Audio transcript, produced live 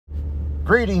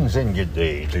Greetings and good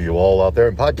day to you all out there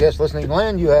in podcast listening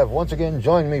land. You have once again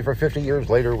joined me for 50 years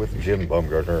later with Jim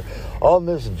Baumgartner on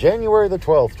this January the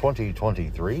 12th,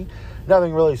 2023.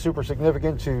 Nothing really super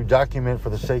significant to document for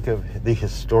the sake of the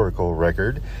historical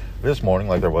record this morning,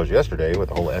 like there was yesterday with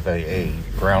the whole FAA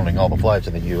grounding all the flights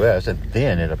in the U.S. And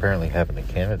then it apparently happened in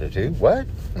Canada too. What?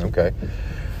 Okay.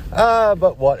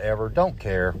 But whatever. Don't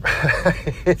care.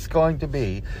 It's going to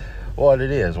be what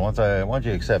it is. Once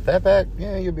you accept that back,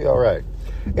 yeah, you'll be all right.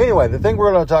 Anyway, the thing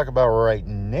we're going to talk about right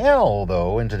now,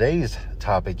 though, in today's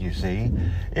topic, you see,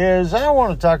 is I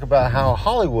want to talk about how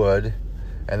Hollywood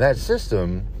and that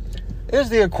system is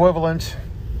the equivalent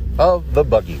of the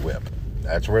buggy whip.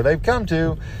 That's where they've come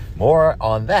to. More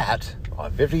on that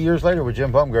on 50 Years Later with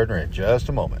Jim Baumgartner in just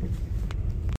a moment.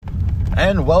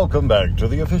 And welcome back to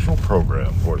the official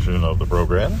program portion of the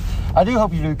program. I do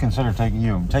hope you do consider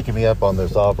taking me up on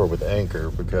this offer with Anchor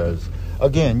because,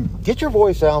 again, get your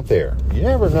voice out there. You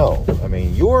never know. I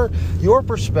mean, your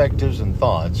perspectives and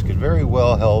thoughts could very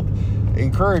well help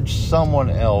encourage someone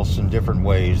else in different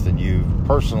ways than you've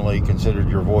personally considered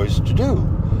your voice to do.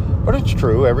 But it's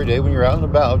true, every day when you're out and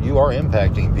about, you are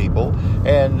impacting people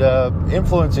and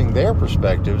influencing their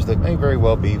perspectives that may very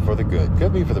well be for the good.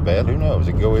 Could be for the bad, who knows?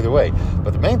 It can go either way.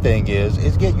 But the main thing is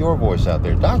get your voice out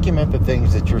there. Document the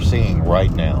things that you're seeing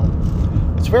right now.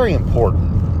 It's very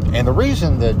important. And the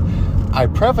reason that I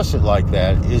preface it like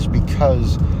that is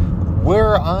because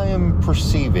where I am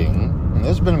perceiving, and this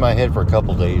has been in my head for a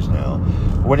couple days now,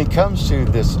 when it comes to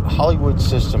this Hollywood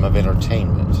system of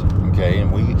entertainment, okay,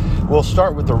 and we'll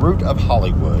start with the root of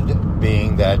Hollywood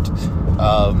being that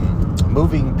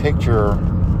moving picture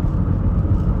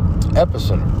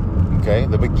epicenter, okay,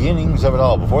 the beginnings of it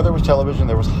all. Before there was television,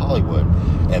 there was Hollywood,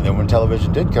 and then when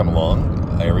television did come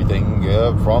along, everything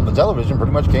from the television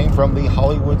pretty much came from the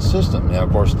Hollywood system. Now,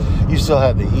 of course, you still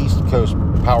had the East Coast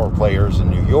power players in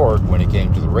New York when it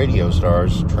came to the radio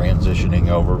stars transitioning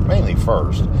over, mainly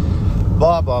first.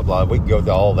 Blah, blah, blah. We can go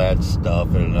to all that stuff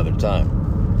at another time.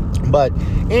 But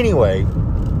anyway,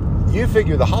 you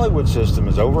figure the Hollywood system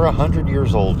is over 100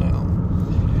 years old now.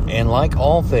 And like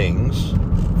all things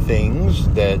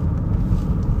that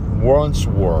once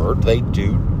were, they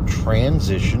do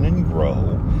transition and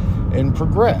grow and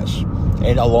progress.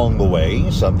 And along the way,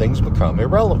 some things become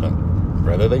irrelevant,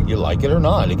 whether you like it or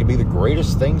not. It can be the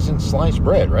greatest thing since sliced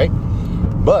bread, right?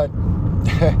 But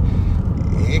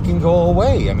it can go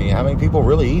away. I mean, how many people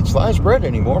really eat sliced bread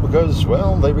anymore? Because,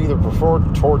 well, they either prefer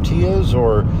tortillas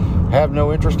or have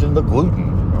no interest in the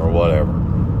gluten or whatever.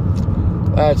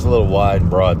 That's a little wide and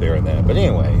broad there in that. But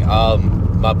anyway,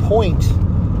 my point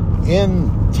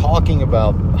in talking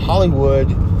about Hollywood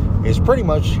is pretty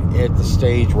much at the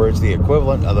stage where it's the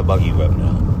equivalent of the buggy whip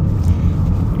now.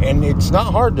 And it's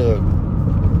not hard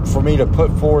for me to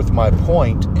put forth my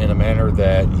point in a manner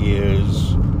that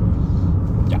is,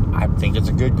 I think it's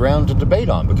a good ground to debate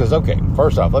on. Because, okay,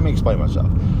 first off, let me explain myself.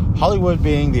 Hollywood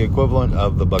being the equivalent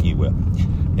of the buggy whip.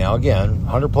 Now, again,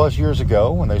 100 plus years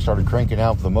ago, when they started cranking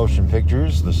out the motion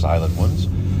pictures, the silent ones,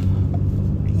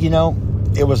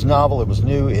 it was novel, it was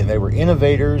new, and they were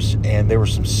innovators, and there were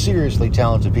some seriously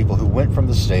talented people who went from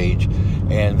the stage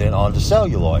and then on to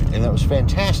celluloid, and that was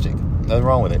fantastic. Nothing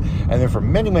wrong with it. And then for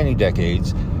many, many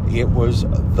decades, it was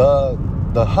the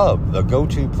hub, the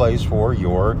go-to place for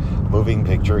your moving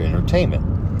picture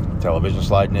entertainment. Television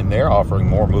sliding in there, offering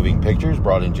more moving pictures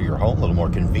brought into your home, a little more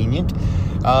convenient.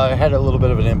 It had a little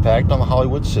bit of an impact on the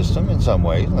Hollywood system in some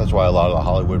ways. And that's why a lot of the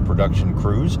Hollywood production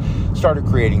crews started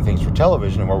creating things for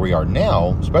television. And where we are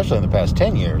now, especially in the past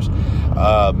 10 years,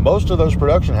 most of those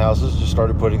production houses just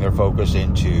started putting their focus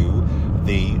into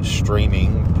the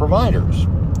streaming providers.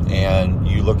 And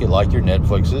you look at like your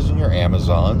Netflixes and your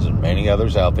Amazons and many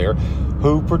others out there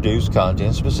who produce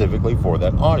content specifically for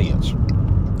that audience.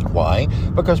 Why?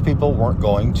 Because people weren't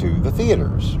going to the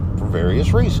theaters for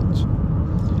various reasons.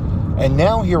 And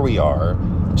now here we are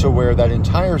to where that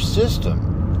entire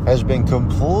system has been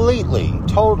completely,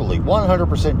 totally,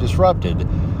 100% disrupted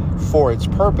for its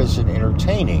purpose in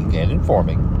entertaining and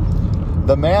informing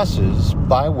the masses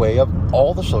by way of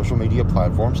all the social media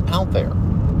platforms out there.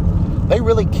 They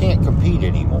really can't compete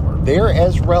anymore. They're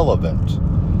as relevant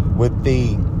with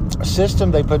the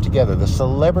system they put together, the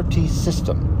celebrity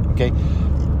system, okay?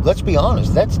 Let's be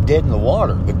honest, that's dead in the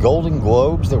water. The Golden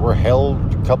Globes that were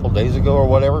held a couple days ago or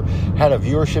whatever had a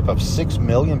viewership of 6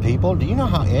 million people. Do you know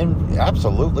how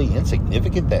absolutely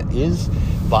insignificant that is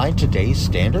by today's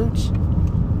standards?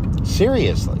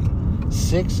 Seriously,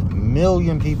 6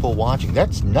 million people watching.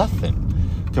 That's nothing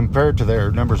compared to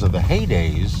their numbers of the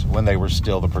heydays when they were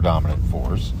still the predominant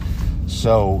force.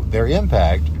 So their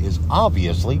impact is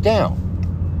obviously down.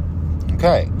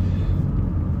 Okay.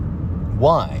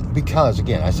 Why? Because,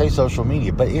 again, I say social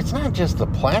media, but it's not just the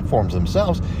platforms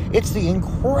themselves. It's the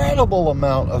incredible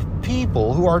amount of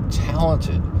people who are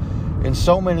talented in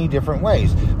so many different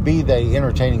ways. Be they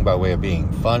entertaining by way of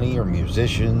being funny, or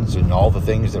musicians, and all the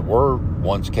things that were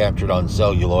once captured on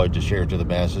celluloid to share to the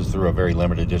masses through a very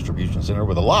limited distribution center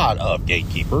with a lot of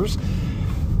gatekeepers.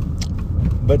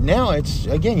 But now it's,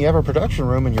 again, you have a production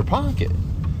room in your pocket.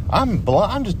 I'm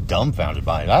just dumbfounded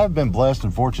by it. I've been blessed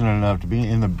and fortunate enough to be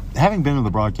having been in the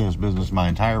broadcast business my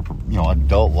entire,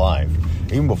 adult life,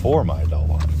 even before my adult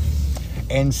life,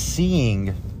 and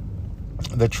seeing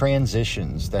the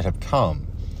transitions that have come.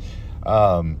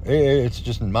 It's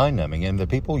just mind-numbing. And the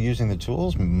people using the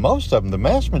tools, most of them, the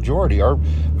mass majority, are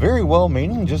very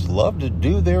well-meaning, just love to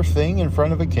do their thing in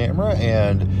front of a camera,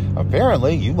 and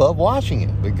apparently you love watching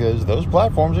it because those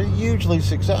platforms are hugely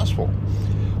successful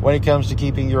when it comes to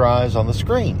keeping your eyes on the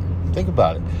screen. Think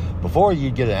about it. Before,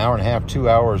 you'd get an hour and a half, 2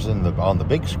 hours on the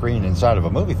big screen inside of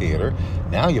a movie theater.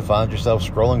 Now you find yourself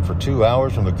scrolling for 2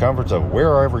 hours from the comforts of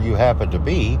wherever you happen to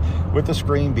be, with the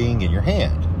screen being in your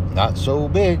hand. Not so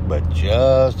big, but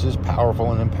just as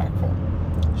powerful and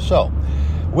impactful. So,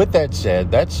 with that said,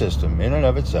 that system in and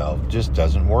of itself just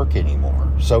doesn't work anymore.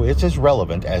 So it's as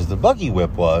relevant as the buggy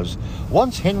whip was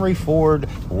once Henry Ford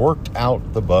worked out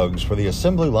the bugs for the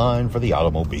assembly line for the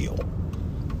automobile.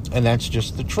 And that's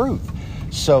just the truth.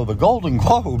 So the Golden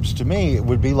Globes, to me, it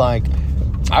would be like,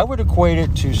 I would equate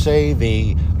it to, say,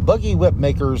 the Buggy Whip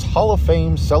Makers Hall of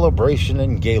Fame celebration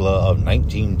and gala of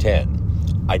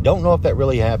 1910. I don't know if that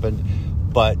really happened,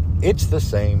 but it's the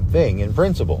same thing in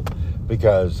principle.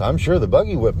 Because I'm sure the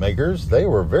Buggy Whip Makers, they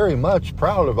were very much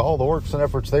proud of all the works and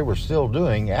efforts they were still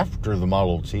doing after the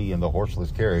Model T and the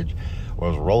horseless carriage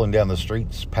was rolling down the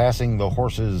streets, passing the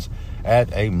horses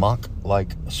at a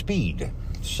Mach-like speed.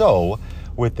 So,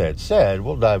 with that said,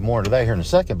 we'll dive more into that here in a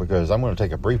second, because I'm going to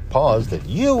take a brief pause that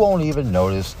you won't even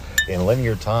notice in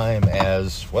linear time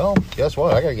as, well, guess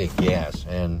what? I got to get gas.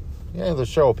 And, the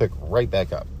show will pick right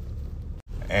back up.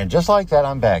 And just like that,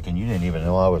 I'm back, and you didn't even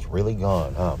know I was really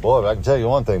gone, huh? Boy, I can tell you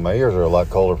one thing, my ears are a lot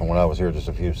colder from when I was here just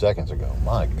a few seconds ago.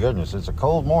 My goodness, it's a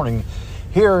cold morning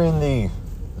here in the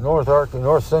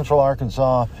north central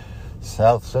Arkansas,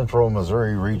 south central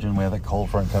Missouri region. We had that cold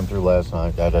front come through last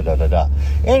night,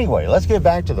 Anyway, let's get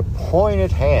back to the point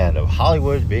at hand of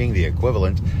Hollywood being the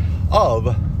equivalent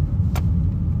of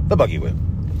the buggy whip.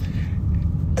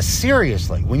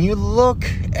 Seriously, when you look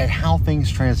at how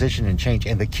things transition and change,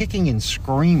 and the kicking and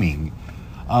screaming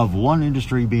of one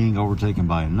industry being overtaken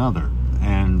by another,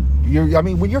 and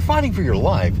when you're fighting for your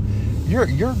life,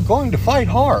 you're going to fight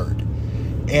hard.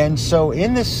 And so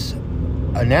in this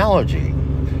analogy,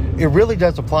 it really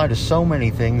does apply to so many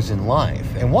things in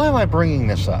life. And why am I bringing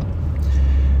this up?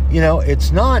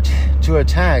 It's not to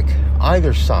attack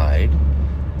either side,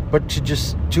 but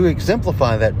to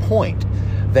exemplify that point,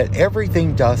 that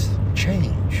everything does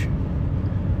change.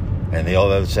 And the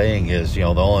other saying is, the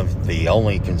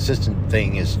only consistent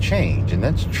thing is change. And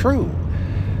that's true.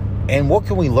 And what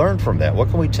can we learn from that? What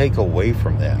can we take away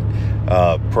from that?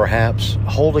 Perhaps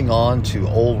holding on to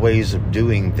old ways of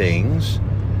doing things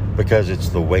because it's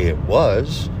the way it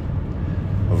was,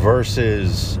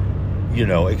 versus,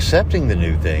 accepting the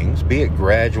new things, be it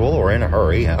gradual or in a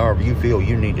hurry, however you feel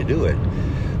you need to do it.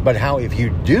 But how, if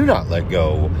you do not let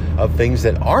go of things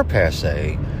that are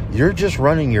passé, you're just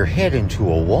running your head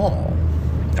into a wall.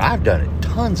 I've done it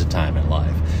tons of time in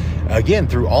life. Again,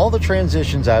 through all the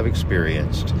transitions I've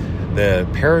experienced, the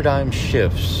paradigm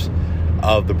shifts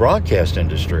of the broadcast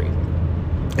industry.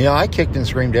 I kicked and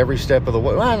screamed every step of the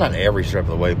way. Well, not every step of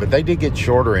the way, but they did get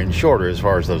shorter and shorter as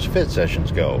far as those fit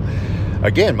sessions go.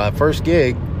 Again, my first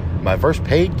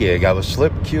paid gig, I was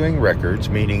slip queuing records,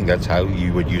 meaning that's how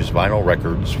you would use vinyl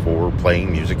records for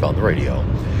playing music on the radio,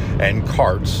 and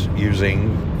carts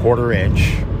using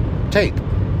 1/4-inch tape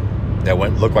that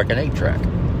looked like an 8-track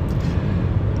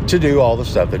to do all the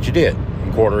stuff that you did.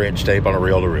 1/4-inch tape on a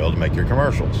reel-to-reel to make your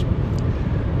commercials.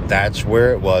 That's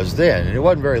where it was then. And it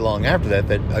wasn't very long after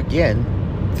that again,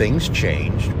 things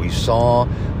changed. We saw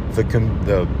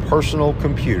the personal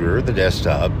computer, the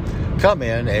desktop, come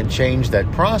in and change that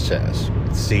process.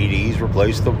 CDs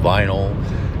replaced the vinyl,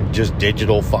 just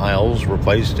digital files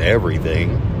replaced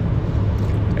everything.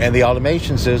 And the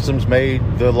automation systems made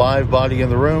the live body in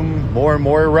the room more and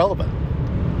more irrelevant.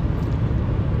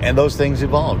 And those things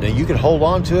evolved. And you could hold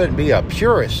on to it and be a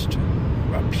purist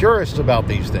about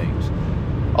these things.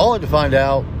 Only to find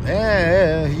out,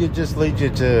 it just leads you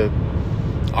to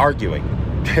arguing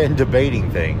and debating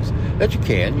things that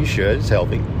you should, it's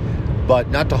healthy, but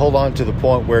not to hold on to the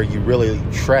point where you really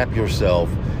trap yourself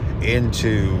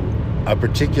into a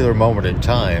particular moment in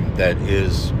time that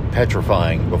is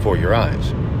petrifying before your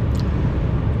eyes.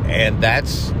 And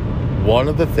that's one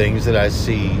of the things that I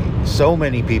see so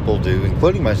many people do,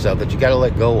 including myself, that you got to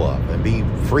let go of and be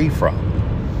free from.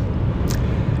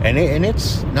 And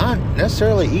it's not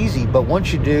necessarily easy, but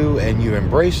once you do and you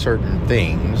embrace certain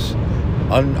things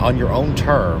on your own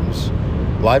terms,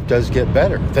 life does get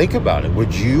better. Think about it.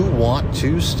 Would you want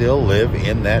to still live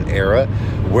in that era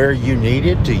where you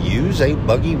needed to use a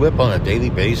buggy whip on a daily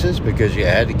basis because you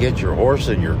had to get your horse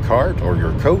and your cart or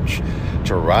your coach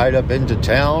to ride up into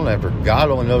town after God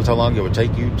only knows how long it would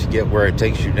take you to get where it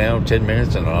takes you now, 10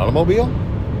 minutes in an automobile?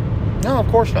 No, of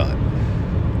course not.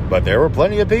 But there were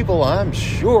plenty of people, I'm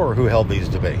sure, who held these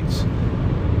debates.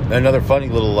 Another funny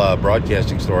little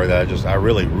broadcasting story that I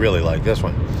really, really like this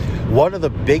one. One of the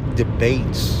big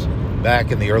debates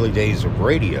back in the early days of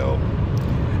radio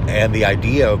and the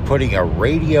idea of putting a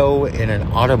radio in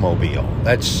an automobile.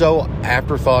 That's so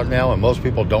afterthought now, and most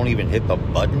people don't even hit the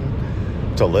button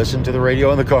to listen to the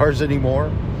radio in the cars anymore.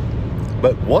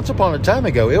 But once upon a time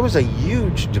ago, it was a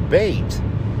huge debate.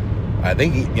 I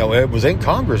think, it was in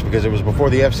Congress because it was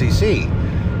before the FCC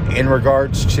in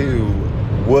regards to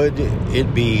would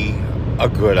it be a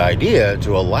good idea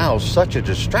to allow such a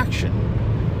distraction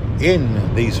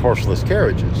in these horseless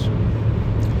carriages.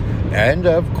 And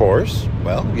of course,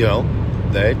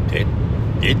 that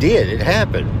it did. It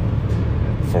happened.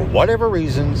 For whatever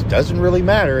reasons, doesn't really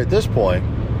matter at this point,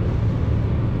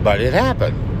 but it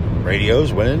happened.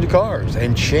 Radios went into cars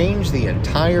and changed the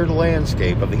entire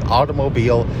landscape of the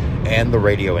automobile and the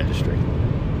radio industry.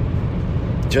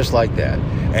 Just like that.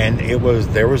 And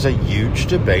there was a huge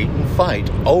debate and fight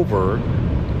over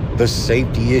the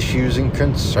safety issues and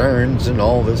concerns and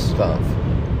all this stuff.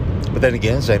 But then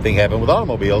again, same thing happened with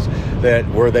automobiles.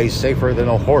 Were they safer than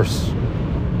a horse?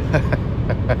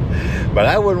 But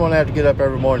I wouldn't want to have to get up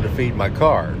every morning to feed my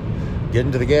car.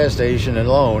 Getting to the gas station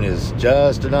alone is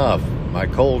just enough. My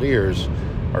cold ears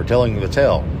are telling the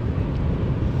tale.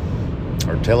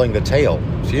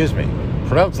 Excuse me.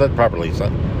 Pronounce that properly,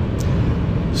 son.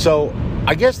 So,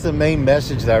 I guess the main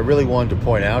message that I really wanted to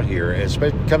point out here,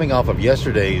 especially coming off of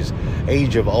yesterday's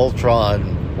Age of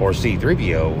Ultron or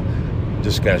C-3PO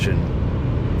discussion,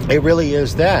 it really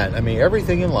is that. I mean,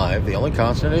 everything in life, the only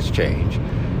constant is change.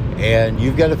 And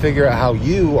you've got to figure out how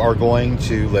you are going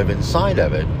to live inside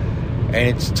of it. And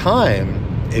it's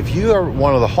time, if you are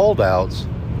one of the holdouts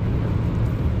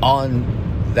on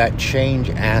that change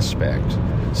aspect,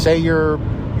 say you're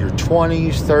your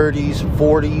 20s, 30s,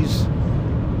 40s,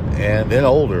 and then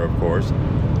older, of course,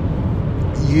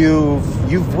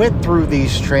 you've went through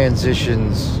these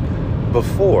transitions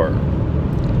before.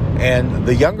 And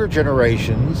the younger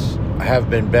generations have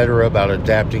been better about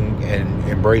adapting and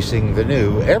embracing the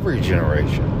new every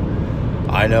generation.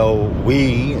 I know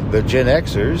we, the Gen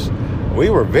Xers, we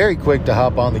were very quick to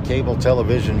hop on the cable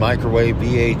television, microwave,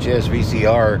 VHS,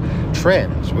 VCR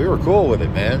trends. We were cool with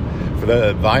it, man. For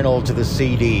the vinyl to the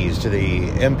CDs to the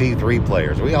MP3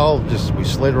 players, we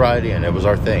slid right in. It was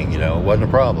our thing, it wasn't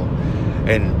a problem.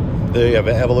 And the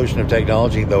evolution of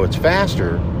technology, though it's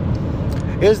faster,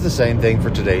 is the same thing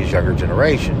for today's younger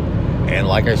generation. And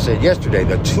like I said yesterday,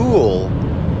 the tool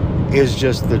is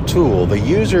just the tool. The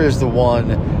user is the one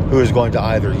who is going to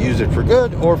either use it for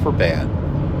good or for bad.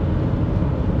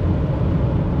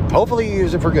 Hopefully you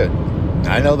use it for good.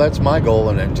 I know that's my goal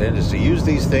and intent, is to use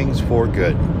these things for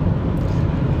good.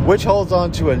 Which holds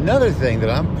on to another thing that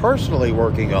I'm personally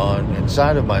working on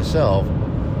inside of myself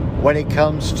when it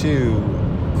comes to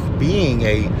being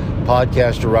a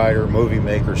podcaster, writer, movie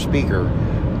maker, speaker,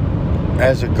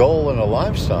 as a goal and a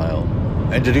lifestyle,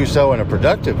 and to do so in a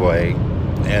productive way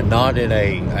and not in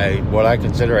a what I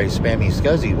consider a spammy,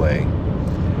 scuzzy way.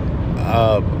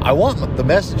 I want the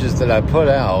messages that I put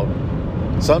out,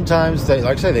 sometimes they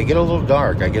get a little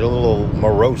dark. I get a little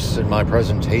morose in my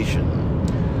presentation.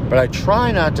 But I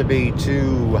try not to be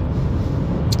too,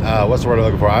 what's the word I'm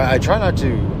looking for? I try not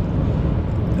to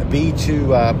be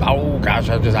too,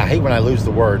 I hate when I lose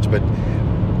the words, but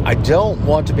I don't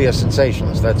want to be a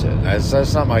sensationalist. That's it.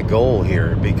 That's not my goal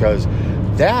here, because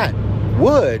that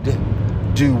would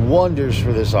do wonders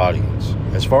for this audience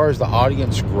as far as the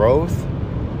audience growth.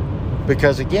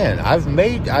 Because again, I've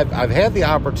had the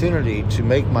opportunity to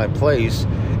make my place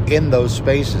in those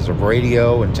spaces of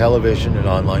radio and television and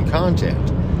online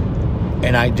content.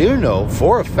 And I do know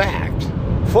for a fact,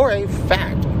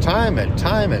 time and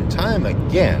time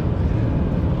again,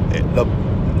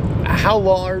 how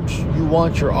large you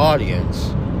want your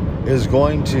audience is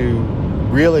going to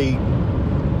really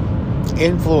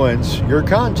influence your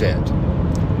content.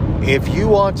 If you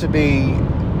want to be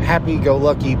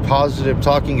happy-go-lucky, positive,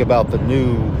 talking about the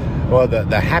new or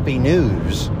the happy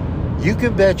news, you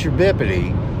can bet your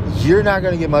bippity you're not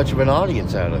going to get much of an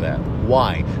audience out of that.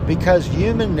 Why? Because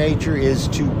human nature is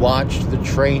to watch the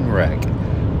train wreck.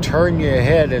 Turn your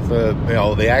head at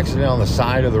the accident on the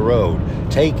side of the road.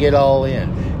 Take it all in.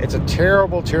 It's a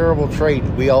terrible, terrible trait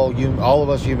all of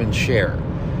us humans share.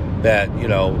 That,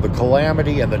 the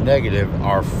calamity and the negative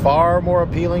are far more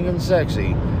appealing and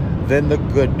sexy than the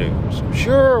good news.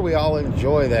 Sure, we all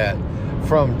enjoy that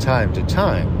from time to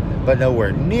time, but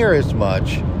nowhere near as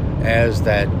much as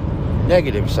that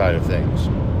negative side of things.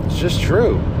 It's just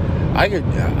true.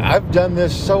 I've done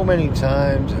this so many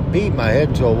times, beat my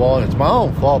head to a wall, and it's my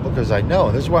own fault because I know,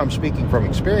 and this is why I'm speaking from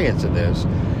experience in this,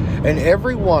 and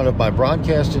every one of my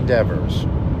broadcast endeavors,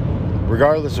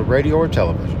 regardless of radio or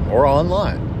television or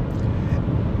online,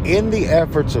 in the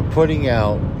efforts of putting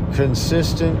out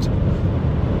consistent,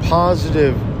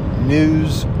 positive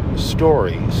news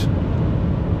stories,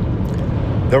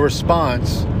 the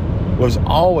response was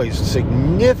always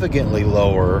significantly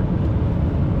lower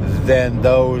than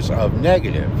those of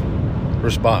negative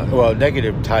response,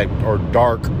 negative type or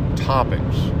dark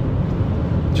topics.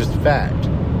 Just fact.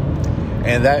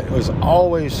 And that was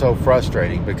always so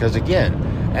frustrating because, again,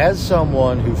 as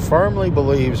someone who firmly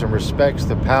believes and respects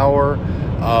the power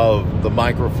of the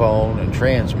microphone and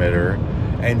transmitter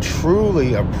and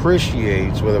truly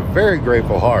appreciates with a very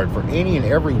grateful heart for any and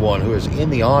everyone who is in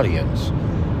the audience,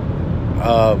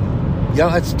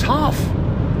 it's tough.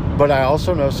 But I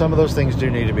also know some of those things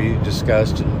do need to be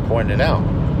discussed and pointed out.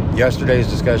 Yesterday's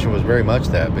discussion was very much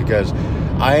that, because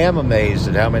I am amazed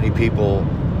at how many people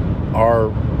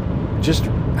are just,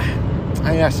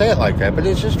 I say it like that, but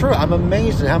it's just true. I'm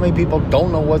amazed at how many people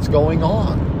don't know what's going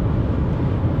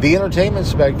on. The entertainment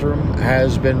spectrum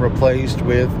has been replaced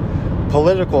with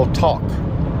political talk.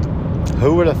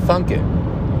 Who would have thunk it?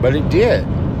 But it did.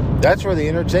 That's where the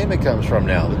entertainment comes from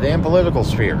now, the damn political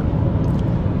sphere.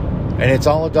 And it's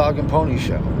all a dog and pony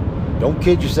show. Don't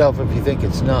kid yourself if you think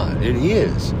it's not. It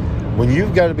is. When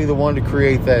you've got to be the one to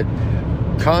create that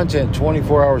content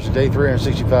 24 hours a day,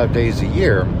 365 days a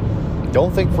year,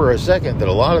 don't think for a second that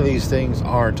a lot of these things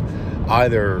aren't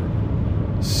either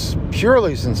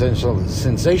purely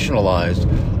sensationalized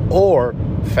or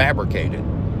fabricated,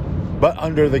 but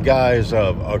under the guise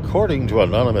of according to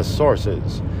anonymous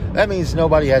sources. That means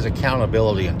nobody has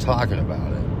accountability in talking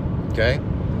about it. Okay?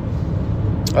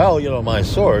 Well, my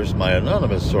source, my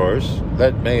anonymous source,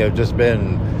 that may have just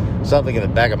been something in the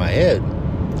back of my head,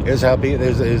 is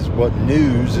what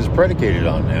news is predicated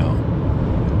on now.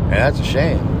 And that's a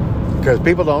shame, because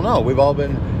people don't know. We've all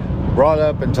been brought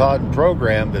up and taught and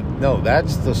programmed that, no,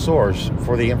 that's the source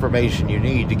for the information you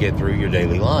need to get through your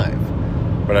daily life.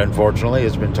 But unfortunately,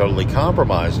 it's been totally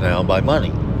compromised now by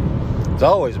money. It's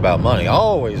always about money,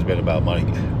 always been about money.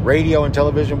 Radio and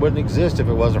television wouldn't exist if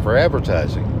it wasn't for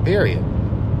advertising, period.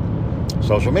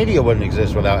 Social media wouldn't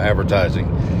exist without advertising.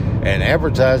 And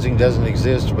advertising doesn't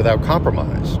exist without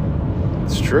compromise.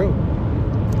 It's true.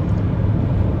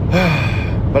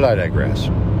 But I digress.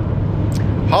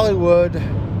 Hollywood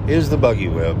is the buggy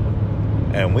whip,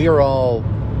 and we are all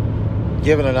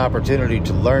given an opportunity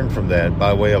to learn from that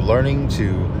by way of learning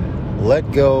to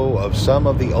let go of some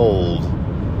of the old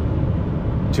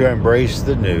to embrace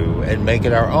the new and make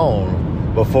it our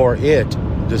own before it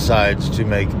decides to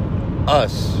make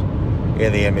us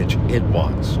in the image it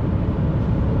wants.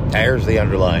 There's the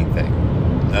underlying thing,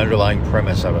 the underlying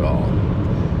premise of it all.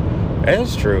 And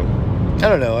it's true. I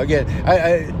don't know. Again,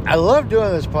 I love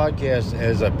doing this podcast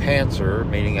as a pantser,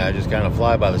 meaning I just kind of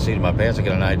fly by the seat of my pants. I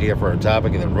get an idea for a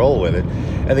topic and then roll with it.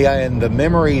 And the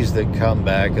memories that come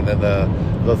back, and then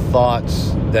the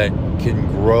thoughts that can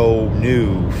grow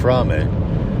new from it.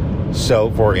 So,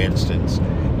 for instance,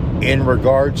 in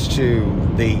regards to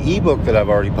the ebook that I've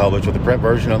already published, with the print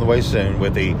version on the way soon,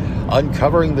 with the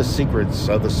Uncovering the Secrets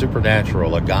of the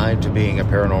Supernatural, a guide to being a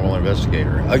paranormal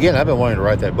investigator. Again, I've been wanting to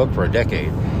write that book for a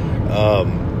decade.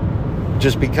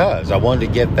 Just because I wanted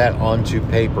to get that onto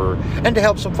paper and to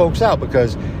help some folks out,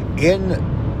 because in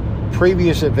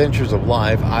previous adventures of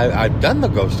life, I've done the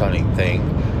ghost hunting thing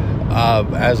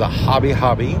as a hobby,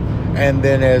 and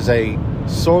then as a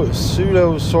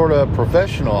pseudo sort of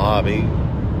professional hobby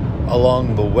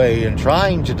along the way, and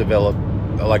trying to develop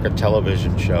like a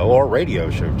television show or radio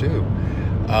show too,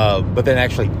 but then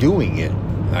actually doing it.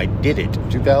 I did it.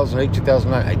 2008,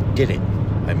 2009, I did it.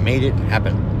 I made it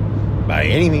happen by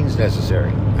any means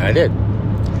necessary. I did.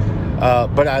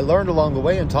 But I learned along the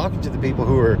way, in talking to the people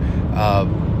who were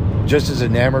just as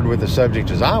enamored with the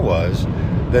subject as I was,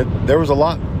 that there was a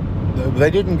lot.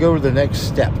 They didn't go to the next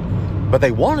step, but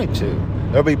they wanted to.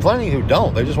 There'll be plenty who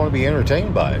don't. They just want to be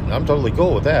entertained by it. And I'm totally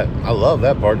cool with that. I love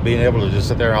that part, being able to just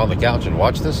sit there on the couch and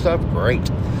watch this stuff. Great.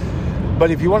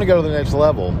 But if you want to go to the next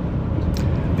level,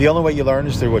 the only way you learn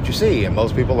is through what you see. And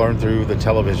most people learn through the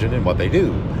television and what they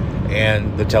do.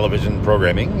 And the television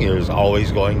programming is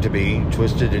always going to be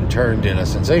twisted and turned in a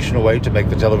sensational way to make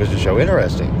the television show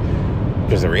interesting.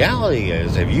 Because the reality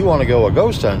is, if you want to go a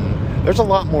ghost hunting, there's a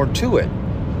lot more to it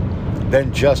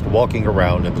than just walking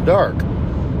around in the dark.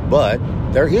 But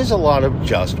there is a lot of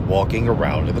just walking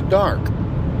around in the dark.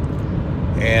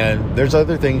 And there's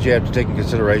other things you have to take in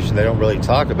consideration they don't really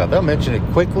talk about. They'll mention it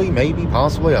quickly, maybe,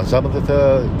 possibly, on some of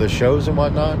the shows and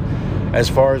whatnot. As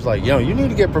far as like, you need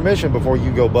to get permission before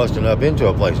you go busting up into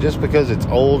a place. Just because it's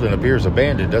old and appears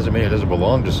abandoned doesn't mean it doesn't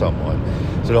belong to someone.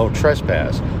 So don't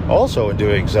trespass. Also, in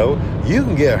doing so, you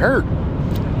can get hurt.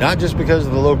 Not just because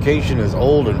the location is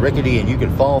old and rickety and you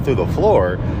can fall through the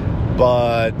floor,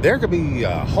 but there could be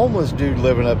a homeless dude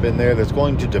living up in there that's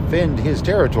going to defend his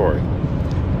territory.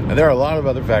 And there are a lot of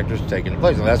other factors taking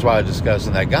place, and that's why I discussed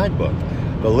in that guidebook.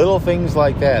 The little things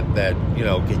like that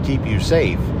can keep you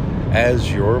safe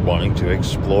as you're wanting to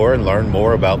explore and learn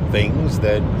more about things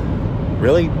that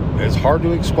really is hard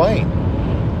to explain.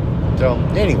 So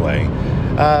anyway,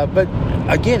 but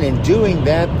again, in doing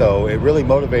that though, it really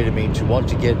motivated me to want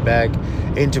to get back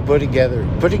into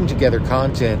putting together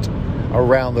content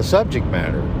around the subject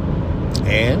matter.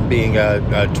 And being a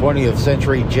 20th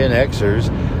century Gen Xers,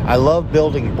 I love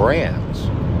building brands.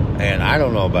 And I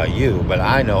don't know about you, but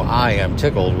I know I am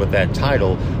tickled with that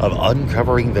title of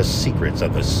Uncovering the Secrets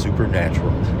of the Supernatural.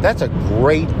 That's a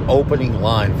great opening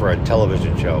line for a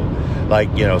television show. Like,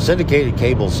 syndicated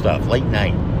cable stuff, late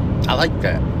night. I like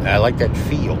that. I like that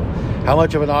feel. How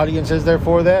much of an audience is there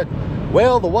for that?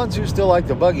 Well, the ones who still like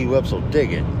the buggy whips will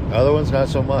dig it. Other ones, not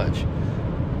so much.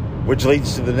 Which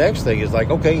leads to the next thing is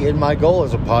like, okay, in my goal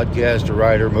as a podcaster,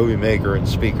 writer, movie maker, and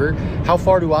speaker, how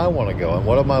far do I want to go? And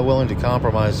what am I willing to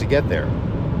compromise to get there?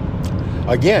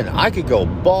 Again, I could go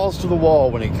balls to the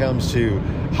wall when it comes to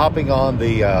hopping on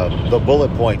the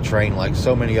bullet point train like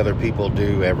so many other people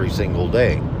do every single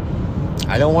day.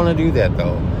 I don't want to do that,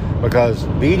 though, because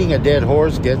beating a dead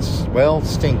horse gets,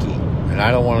 stinky. And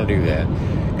I don't want to do that.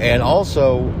 And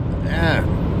also,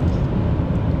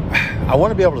 I want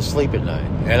to be able to sleep at night.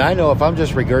 And I know if I'm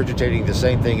just regurgitating the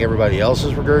same thing everybody else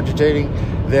is regurgitating,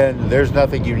 then there's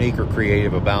nothing unique or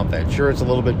creative about that. Sure, it's a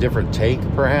little bit different take,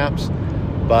 perhaps.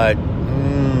 But,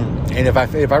 and if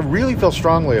I really feel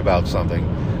strongly about something,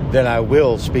 then I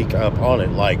will speak up on it.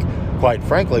 Like, quite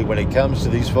frankly, when it comes to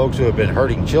these folks who have been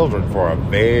hurting children for a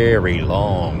very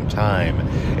long time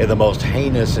in the most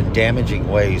heinous and damaging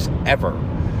ways ever,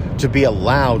 to be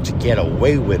allowed to get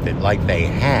away with it like they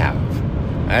have,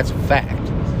 that's a fact.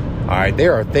 All right,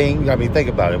 there are things, think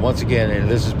about it. Once again, and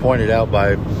this is pointed out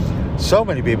by so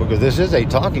many people because this is a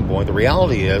talking point. The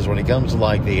reality is when it comes to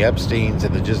like the Epsteins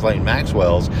and the Ghislaine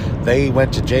Maxwells, they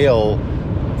went to jail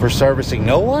for servicing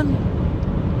no one.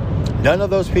 None of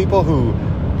those people who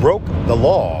broke the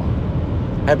law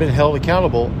have been held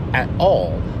accountable at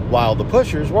all, while the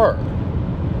pushers were.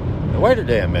 Now, wait a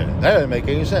damn minute. That doesn't make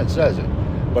any sense, does it?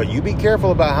 But you be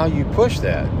careful about how you push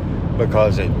that,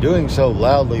 because in doing so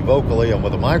loudly, vocally, and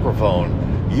with a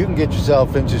microphone, you can get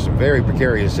yourself into some very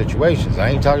precarious situations. I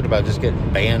ain't talking about just getting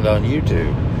banned on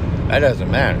YouTube. That doesn't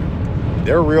matter.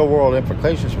 There are real-world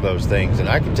implications for those things, and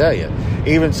I can tell you,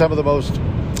 even some of the most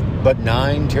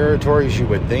benign territories you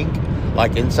would think,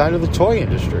 like inside of the toy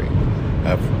industry.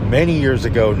 Many years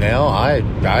ago now,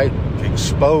 I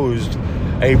exposed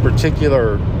a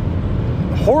particular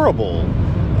horrible,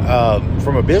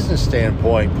 from a business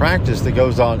standpoint, practice that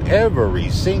goes on every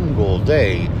single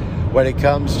day when it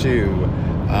comes to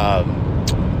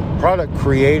product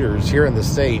creators here in the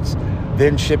States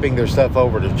then shipping their stuff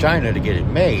over to China to get it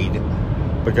made,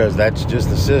 because that's just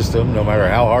the system, no matter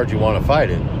how hard you want to fight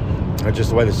it. That's just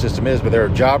the way the system is. But there are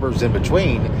jobbers in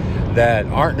between that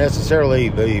aren't necessarily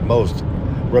the most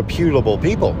reputable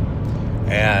people.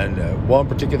 And one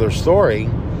particular story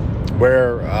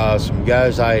where some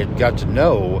guys I had got to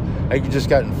know, had just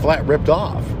gotten flat ripped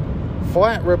off.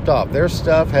 Their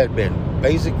stuff had been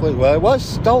basically, it was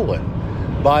stolen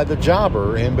by the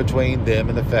jobber in between them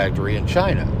and the factory in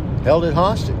China. Held it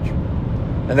hostage.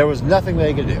 And there was nothing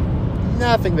they could do.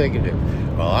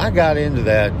 Well, I got into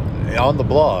that on the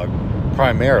blog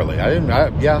primarily.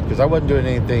 Because I wasn't doing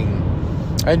anything.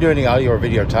 I didn't do any audio or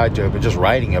video tied to it, but just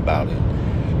writing about it.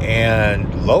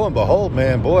 And lo and behold,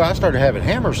 man, I started having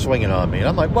hammers swinging on me. And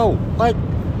I'm like, whoa, what?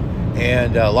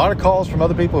 And a lot of calls from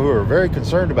other people who are very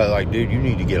concerned about it, like, dude, you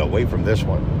need to get away from this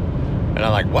one. And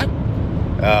I'm like, what?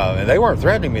 And they weren't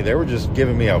threatening me. They were just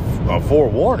giving me a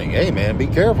forewarning. Hey, man, be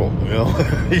careful. You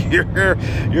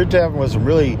know, you're tapping with some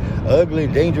really ugly,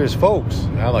 dangerous folks.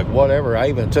 And I'm like, whatever. I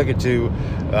even took it to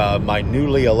my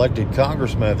newly elected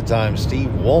congressman at the time, Steve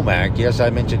Womack. Yes, I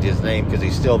mentioned his name because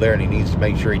he's still there and he needs to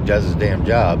make sure he does his damn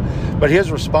job. But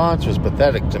his response was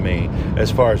pathetic to me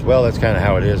as far as, well, that's kind of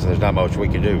how it is. There's not much we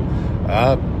can do.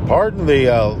 Pardon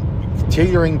the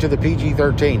teetering to the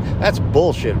PG-13. That's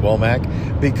bullshit,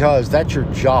 Womack, because that's your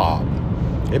job.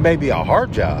 It may be a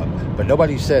hard job, but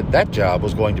nobody said that job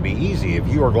was going to be easy if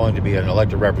you are going to be an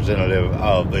elected representative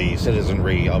of the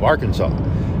citizenry of Arkansas.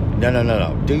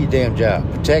 No. Do your damn job.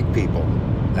 Protect people.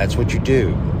 That's what you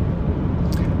do.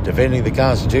 Defending the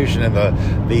Constitution and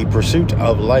the pursuit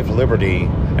of life, liberty,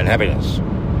 and happiness.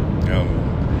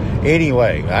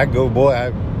 Anyway, I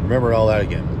remember all that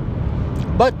again.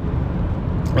 But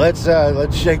let's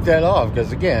shake that off,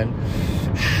 because again,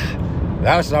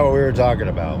 that's not what we were talking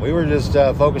about. We were just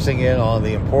focusing in on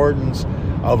the importance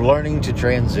of learning to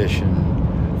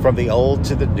transition from the old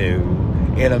to the new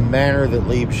in a manner that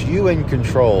leaves you in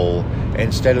control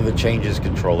instead of the changes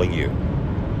controlling you.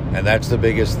 And that's the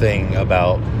biggest thing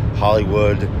about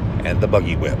Hollywood and the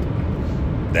buggy whip.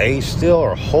 They still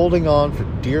are holding on for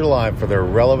dear life for their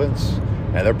relevance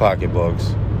and their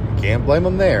pocketbooks. Can't blame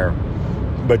them there.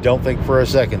 But don't think for a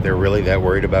second they're really that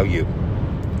worried about you.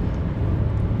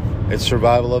 It's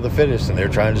survival of the fittest, and they're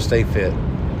trying to stay fit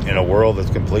in a world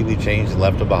that's completely changed and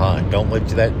left them behind. Don't let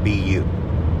that be you.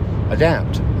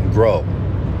 Adapt and grow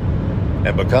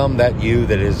and become that you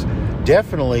that is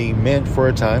definitely meant for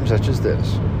a time such as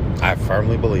this. I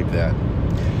firmly believe that.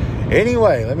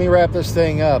 Anyway, let me wrap this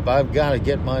thing up. I've got to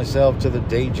get myself to the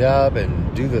day job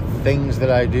and do the things that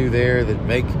I do there that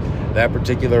make that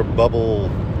particular bubble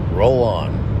roll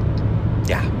on.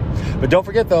 Yeah. But don't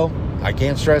forget, though, I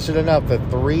can't stress it enough, the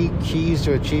 3 keys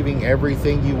to achieving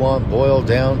everything you want boil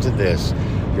down to this: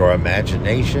 your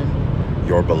imagination,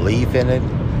 your belief in it,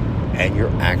 and your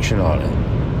action on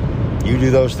it. You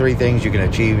do those 3 things, you can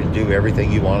achieve and do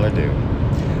everything you want to do.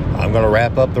 I'm going to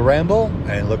wrap up the ramble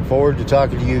and look forward to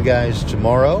talking to you guys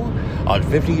tomorrow on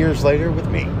 50 Years Later with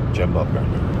me, Jim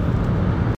Bumgarner.